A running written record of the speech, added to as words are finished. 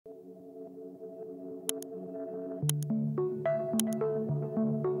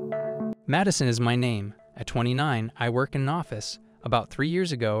Madison is my name. At 29, I work in an office. About 3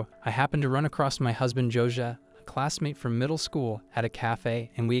 years ago, I happened to run across my husband Joja, a classmate from middle school, at a cafe,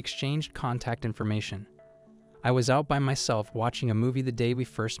 and we exchanged contact information. I was out by myself watching a movie the day we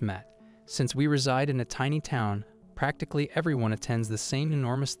first met. Since we reside in a tiny town, practically everyone attends the same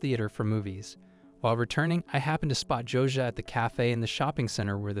enormous theater for movies. While returning, I happened to spot Joja at the cafe in the shopping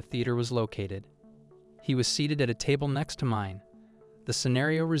center where the theater was located. He was seated at a table next to mine. The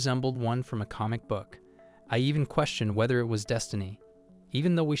scenario resembled one from a comic book. I even questioned whether it was destiny.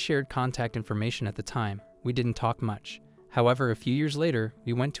 Even though we shared contact information at the time, we didn't talk much. However, a few years later,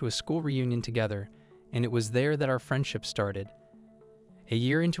 we went to a school reunion together, and it was there that our friendship started. A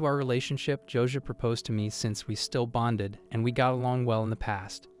year into our relationship, Joja proposed to me since we still bonded, and we got along well in the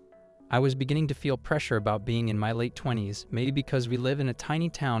past. I was beginning to feel pressure about being in my late 20s, maybe because we live in a tiny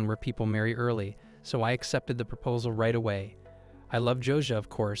town where people marry early, so I accepted the proposal right away. I love Joja, of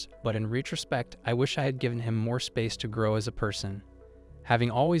course, but in retrospect, I wish I had given him more space to grow as a person. Having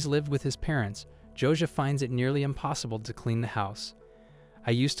always lived with his parents, Joja finds it nearly impossible to clean the house.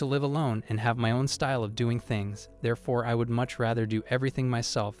 I used to live alone and have my own style of doing things, therefore I would much rather do everything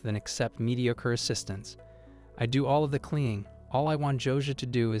myself than accept mediocre assistance. I do all of the cleaning. All I want Joja to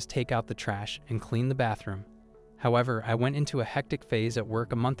do is take out the trash and clean the bathroom. However, I went into a hectic phase at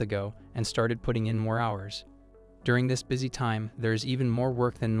work a month ago and started putting in more hours. During this busy time, there is even more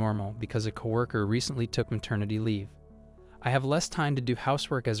work than normal because a coworker recently took maternity leave. I have less time to do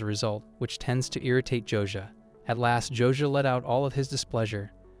housework as a result, which tends to irritate Joja. At last, Joja let out all of his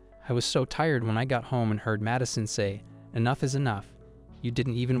displeasure. I was so tired when I got home and heard Madison say, "Enough is enough. You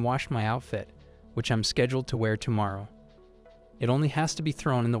didn't even wash my outfit, which I'm scheduled to wear tomorrow. It only has to be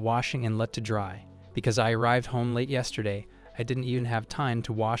thrown in the washing and let to dry. Because I arrived home late yesterday, I didn't even have time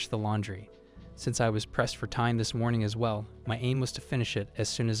to wash the laundry. Since I was pressed for time this morning as well, my aim was to finish it as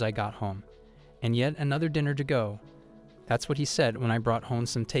soon as I got home. And yet another dinner to go." That's what he said when I brought home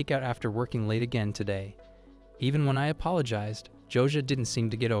some takeout after working late again today. Even when I apologized, Joja didn't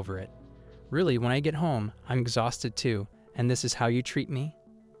seem to get over it. "Really, when I get home, I'm exhausted too, and this is how you treat me?"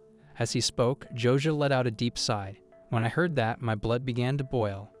 As he spoke, Joja let out a deep sigh. When I heard that, my blood began to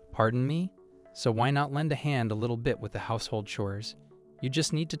boil. Pardon me? So why not lend a hand a little bit with the household chores? You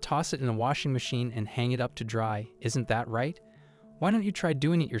just need to toss it in the washing machine and hang it up to dry, isn't that right? Why don't you try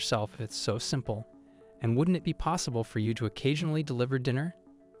doing it yourself if it's so simple? And wouldn't it be possible for you to occasionally deliver dinner?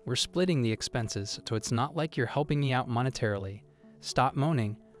 We're splitting the expenses, so it's not like you're helping me out monetarily. Stop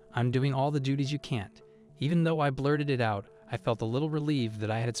moaning. I'm doing all the duties you can't. Even though I blurted it out, I felt a little relieved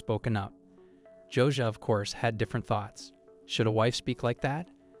that I had spoken up. Joja, of course, had different thoughts. Should a wife speak like that?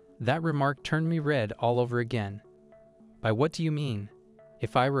 That remark turned me red all over again. By what do you mean?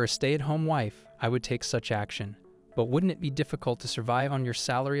 If I were a stay-at-home wife, I would take such action. But wouldn't it be difficult to survive on your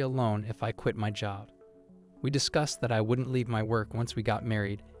salary alone if I quit my job? We discussed that I wouldn't leave my work once we got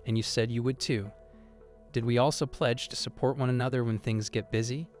married, and you said you would too. Did we also pledge to support one another when things get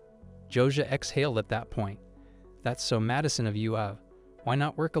busy? Joja exhaled at that point. That's so Madison of you. Why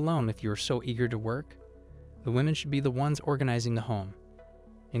not work alone if you are so eager to work? The women should be the ones organizing the home.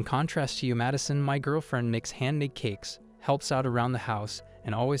 In contrast to you, Madison, my girlfriend makes handmade cakes, helps out around the house,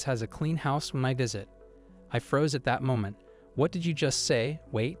 and always has a clean house when I visit. I froze at that moment. What did you just say?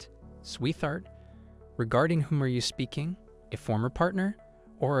 Wait, sweetheart? Regarding whom are you speaking? A former partner?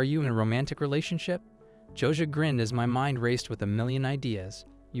 Or are you in a romantic relationship? Joja grinned as my mind raced with a million ideas.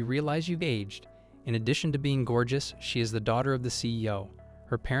 You realize you've aged. In addition to being gorgeous, she is the daughter of the CEO.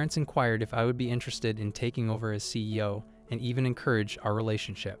 Her parents inquired if I would be interested in taking over as CEO and even encouraged our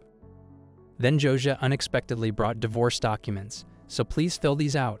relationship. Then Joja unexpectedly brought divorce documents, so please fill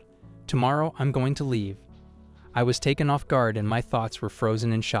these out. Tomorrow I'm going to leave. I was taken off guard and my thoughts were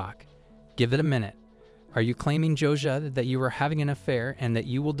frozen in shock. Give it a minute. Are you claiming, Joja, that you are having an affair and that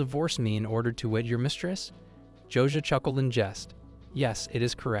you will divorce me in order to wed your mistress? Joja chuckled in jest. Yes, it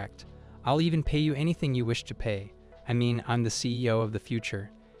is correct. I'll even pay you anything you wish to pay. I mean, I'm the CEO of the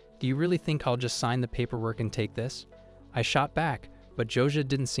future. Do you really think I'll just sign the paperwork and take this? I shot back, but Joja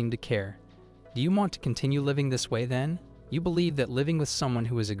didn't seem to care. Do you want to continue living this way then? You believe that living with someone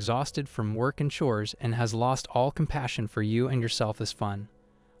who is exhausted from work and chores and has lost all compassion for you and yourself is fun.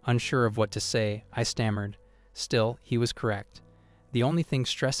 Unsure of what to say, I stammered. Still, he was correct. The only thing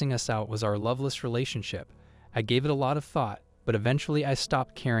stressing us out was our loveless relationship. I gave it a lot of thought, but eventually I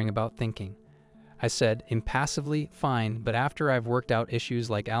stopped caring about thinking. I said, impassively, fine, but after I've worked out issues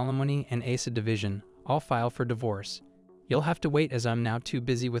like alimony and ASA division, I'll file for divorce. You'll have to wait as I'm now too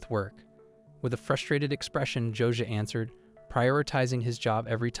busy with work. With a frustrated expression, Joja answered, prioritizing his job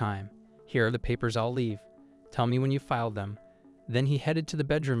every time. Here are the papers I'll leave. Tell me when you filed them. Then he headed to the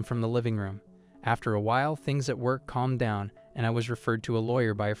bedroom from the living room. After a while, things at work calmed down, and I was referred to a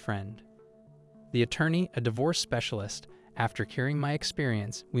lawyer by a friend. The attorney, a divorce specialist. After hearing my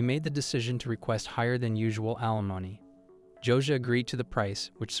experience, we made the decision to request higher than usual alimony. Joja agreed to the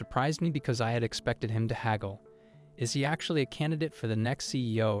price, which surprised me because I had expected him to haggle. Is he actually a candidate for the next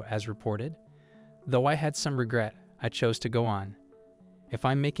CEO, as reported? Though I had some regret, I chose to go on. If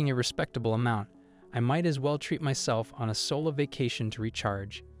I'm making a respectable amount, I might as well treat myself on a solo vacation to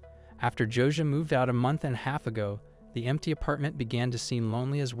recharge. After Joja moved out a month and a half ago, the empty apartment began to seem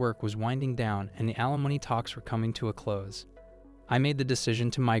lonely as work was winding down and the alimony talks were coming to a close. I made the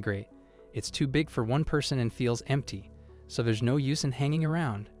decision to migrate. It's too big for one person and feels empty, so there's no use in hanging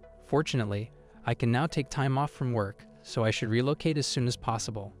around. Fortunately, I can now take time off from work, so I should relocate as soon as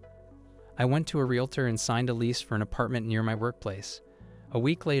possible. I went to a realtor and signed a lease for an apartment near my workplace. A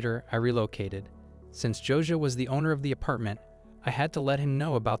week later, I relocated. Since Joja was the owner of the apartment, I had to let him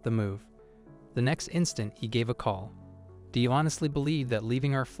know about the move. The next instant, he gave a call. Do you honestly believe that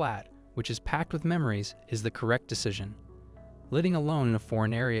leaving our flat, which is packed with memories, is the correct decision? Living alone in a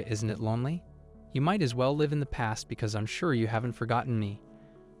foreign area, isn't it lonely? You might as well live in the past because I'm sure you haven't forgotten me.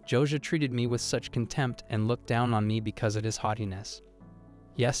 Joja treated me with such contempt and looked down on me because of his haughtiness.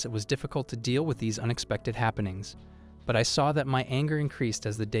 Yes, it was difficult to deal with these unexpected happenings, but I saw that my anger increased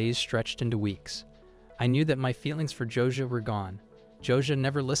as the days stretched into weeks. I knew that my feelings for Joja were gone. Joja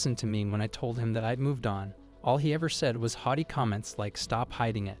never listened to me when I told him that I'd moved on. All he ever said was haughty comments like "stop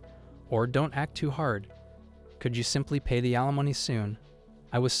hiding it" or "don't act too hard. Could you simply pay the alimony soon?"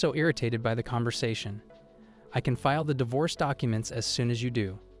 I was so irritated by the conversation. I can file the divorce documents as soon as you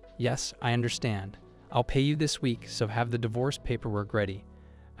do. Yes, I understand. I'll pay you this week, so have the divorce paperwork ready.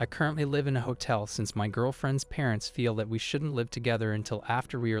 I currently live in a hotel since my girlfriend's parents feel that we shouldn't live together until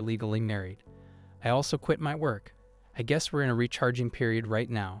after we are legally married. I also quit my work. I guess we're in a recharging period right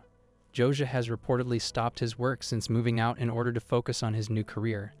now. Joja has reportedly stopped his work since moving out in order to focus on his new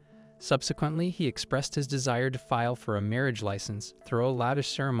career. Subsequently, he expressed his desire to file for a marriage license, throw a lavish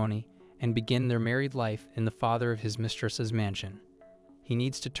ceremony, and begin their married life in the father of his mistress's mansion. He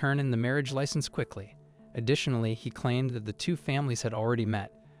needs to turn in the marriage license quickly. Additionally, he claimed that the two families had already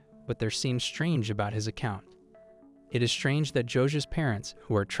met, but there seemed strange about his account. It is strange that Joja's parents,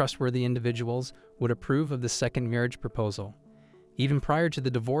 who are trustworthy individuals, would approve of the second marriage proposal. Even prior to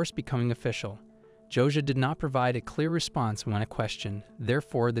the divorce becoming official, Joja did not provide a clear response when I questioned,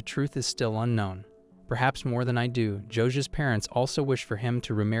 therefore the truth is still unknown. Perhaps more than I do, Joja's parents also wish for him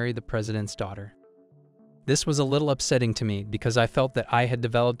to remarry the president's daughter. This was a little upsetting to me because I felt that I had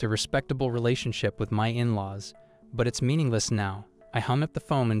developed a respectable relationship with my in-laws, but it's meaningless now. I hung up the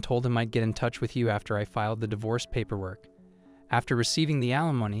phone and told him I'd get in touch with you after I filed the divorce paperwork. After receiving the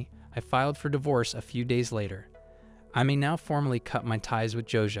alimony, I filed for divorce a few days later. I may now formally cut my ties with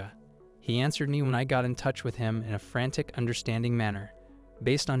Joja. He answered me when I got in touch with him in a frantic, understanding manner.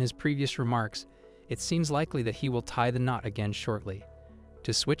 Based on his previous remarks, it seems likely that he will tie the knot again shortly.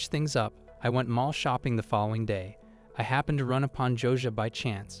 To switch things up, I went mall shopping the following day. I happened to run upon Joja by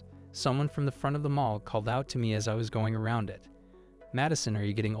chance. Someone from the front of the mall called out to me as I was going around it. "Madison, are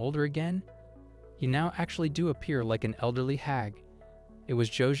you getting older again? You now actually do appear like an elderly hag." It was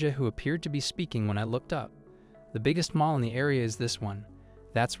Joja who appeared to be speaking when I looked up. The biggest mall in the area is this one.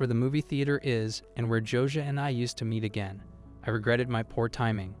 That's where the movie theater is and where Joja and I used to meet again. I regretted my poor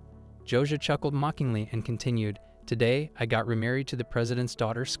timing. Joja chuckled mockingly and continued, "Today, I got remarried to the president's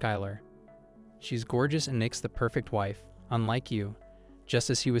daughter, Skylar. She's gorgeous and makes the perfect wife, unlike you." Just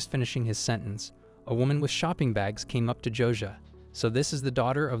as he was finishing his sentence, a woman with shopping bags came up to Joja. "So this is the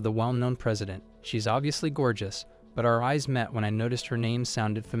daughter of the well-known president. She's obviously gorgeous, but our eyes met when I noticed her name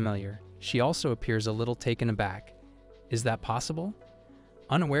sounded familiar. She also appears a little taken aback. Is that possible?"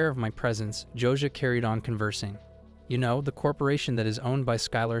 Unaware of my presence, Joja carried on conversing. "You know, the corporation that is owned by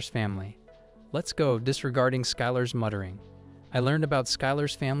Skylar's family. Let's go," disregarding Skylar's muttering. "I learned about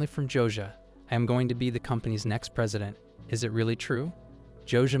Skylar's family from Joja. I am going to be the company's next president. Is it really true?"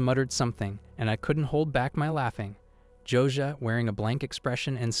 Joja muttered something, and I couldn't hold back my laughing. Joja, wearing a blank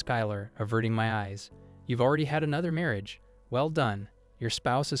expression, and Skylar, averting my eyes. "You've already had another marriage. Well done. Your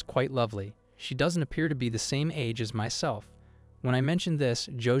spouse is quite lovely. She doesn't appear to be the same age as myself." When I mentioned this,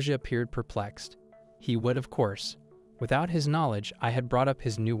 Joja appeared perplexed. He would, of course. Without his knowledge, I had brought up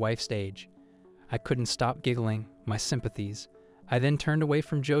his new wife's age. I couldn't stop giggling, my sympathies. I then turned away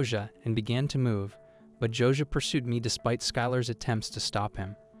from Joja and began to move, but Joja pursued me despite Skylar's attempts to stop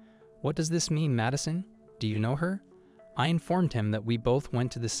him. "What does this mean, Madison? Do you know her?" I informed him that we both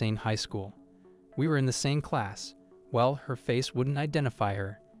went to the same high school. We were in the same class. Well, her face wouldn't identify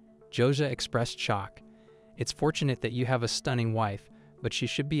her. Joja expressed shock. It's fortunate that you have a stunning wife, but she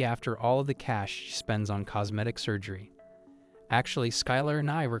should be after all of the cash she spends on cosmetic surgery. Actually, Skylar and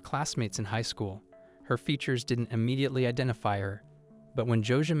I were classmates in high school. Her features didn't immediately identify her, but when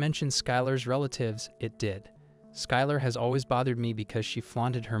Joja mentioned Skylar's relatives, it did. Skylar has always bothered me because she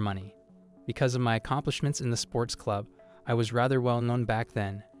flaunted her money. Because of my accomplishments in the sports club, I was rather well known back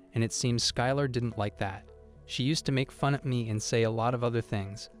then, and it seems Skylar didn't like that. She used to make fun of me and say a lot of other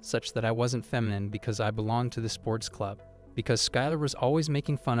things, such that I wasn't feminine because I belonged to the sports club. Because Skylar was always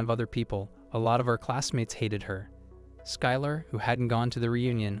making fun of other people, a lot of our classmates hated her. Skylar, who hadn't gone to the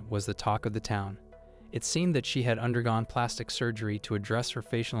reunion, was the talk of the town. It seemed that she had undergone plastic surgery to address her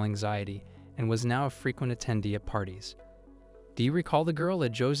facial anxiety and was now a frequent attendee at parties. Do you recall the girl that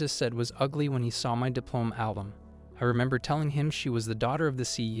Joseph said was ugly when he saw my diploma album? I remember telling him she was the daughter of the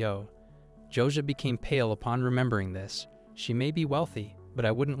CEO. Joja became pale upon remembering this. She may be wealthy, but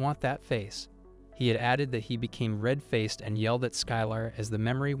I wouldn't want that face. He had added that he became red-faced and yelled at Skylar as the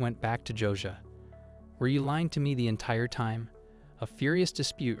memory went back to Joja. Were you lying to me the entire time? A furious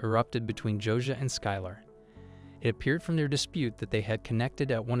dispute erupted between Joja and Skylar. It appeared from their dispute that they had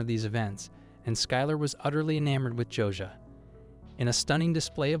connected at one of these events, and Skylar was utterly enamored with Joja. In a stunning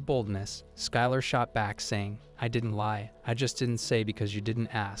display of boldness, Skylar shot back saying, "I didn't lie, I just didn't say because you didn't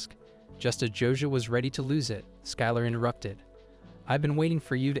ask." Just as Joja was ready to lose it, Skylar interrupted. "I've been waiting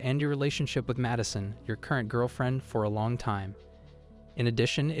for you to end your relationship with Madison, your current girlfriend, for a long time. In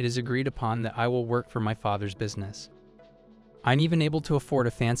addition, it is agreed upon that I will work for my father's business. I'm even able to afford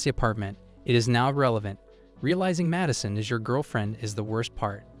a fancy apartment. It is now irrelevant. Realizing Madison is your girlfriend is the worst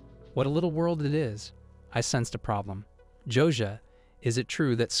part. What a little world it is." I sensed a problem. "Joja, is it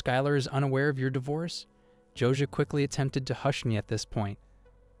true that Skylar is unaware of your divorce?" Joja quickly attempted to hush me at this point,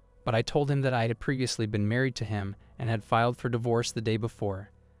 but I told him that I had previously been married to him and had filed for divorce the day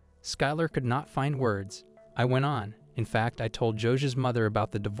before. Skylar could not find words. I went on. In fact, I told Joja's mother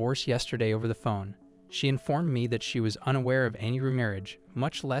about the divorce yesterday over the phone. She informed me that she was unaware of any remarriage,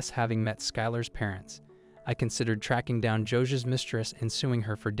 much less having met Skylar's parents. I considered tracking down Joja's mistress and suing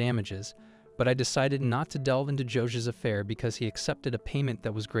her for damages, but I decided not to delve into Joja's affair because he accepted a payment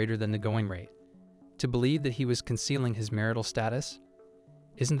that was greater than the going rate. To believe that he was concealing his marital status?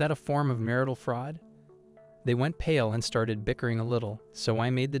 Isn't that a form of marital fraud? They went pale and started bickering a little, so I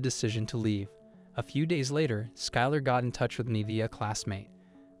made the decision to leave. A few days later, Skylar got in touch with me via a classmate.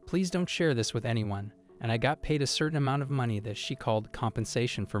 "Please don't share this with anyone," and I got paid a certain amount of money that she called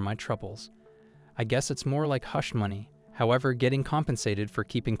compensation for my troubles. I guess it's more like hush money. However, getting compensated for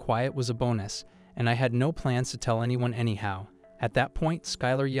keeping quiet was a bonus, and I had no plans to tell anyone anyhow. At that point,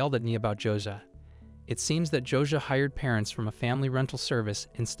 Skylar yelled at me about Joja. It seems that Joja hired parents from a family rental service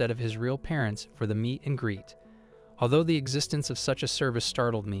instead of his real parents for the meet and greet. Although the existence of such a service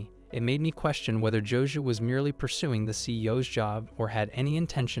startled me, it made me question whether Joja was merely pursuing the CEO's job or had any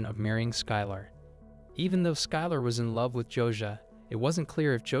intention of marrying Skylar. Even though Skylar was in love with Joja, it wasn't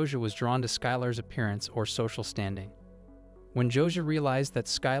clear if Joja was drawn to Skylar's appearance or social standing. When Joja realized that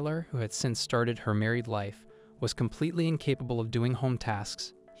Skylar, who had since started her married life, was completely incapable of doing home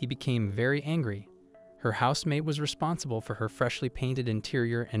tasks, he became very angry. Her housemaid was responsible for her freshly painted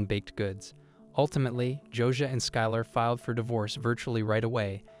interior and baked goods. Ultimately, Joja and Skylar filed for divorce virtually right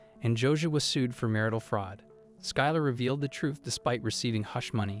away, and Joja was sued for marital fraud. Skylar revealed the truth despite receiving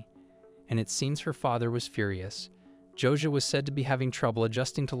hush money, and it seems her father was furious. Joja was said to be having trouble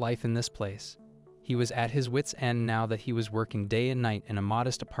adjusting to life in this place. He was at his wits' end now that he was working day and night in a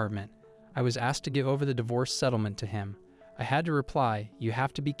modest apartment. I was asked to give over the divorce settlement to him. I had to reply, "You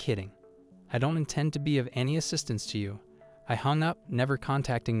have to be kidding. I don't intend to be of any assistance to you." I hung up, never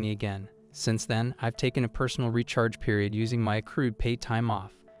contacting me again. Since then, I've taken a personal recharge period using my accrued paid time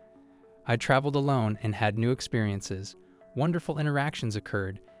off. I traveled alone and had new experiences. Wonderful interactions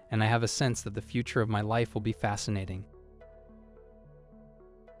occurred, and I have a sense that the future of my life will be fascinating.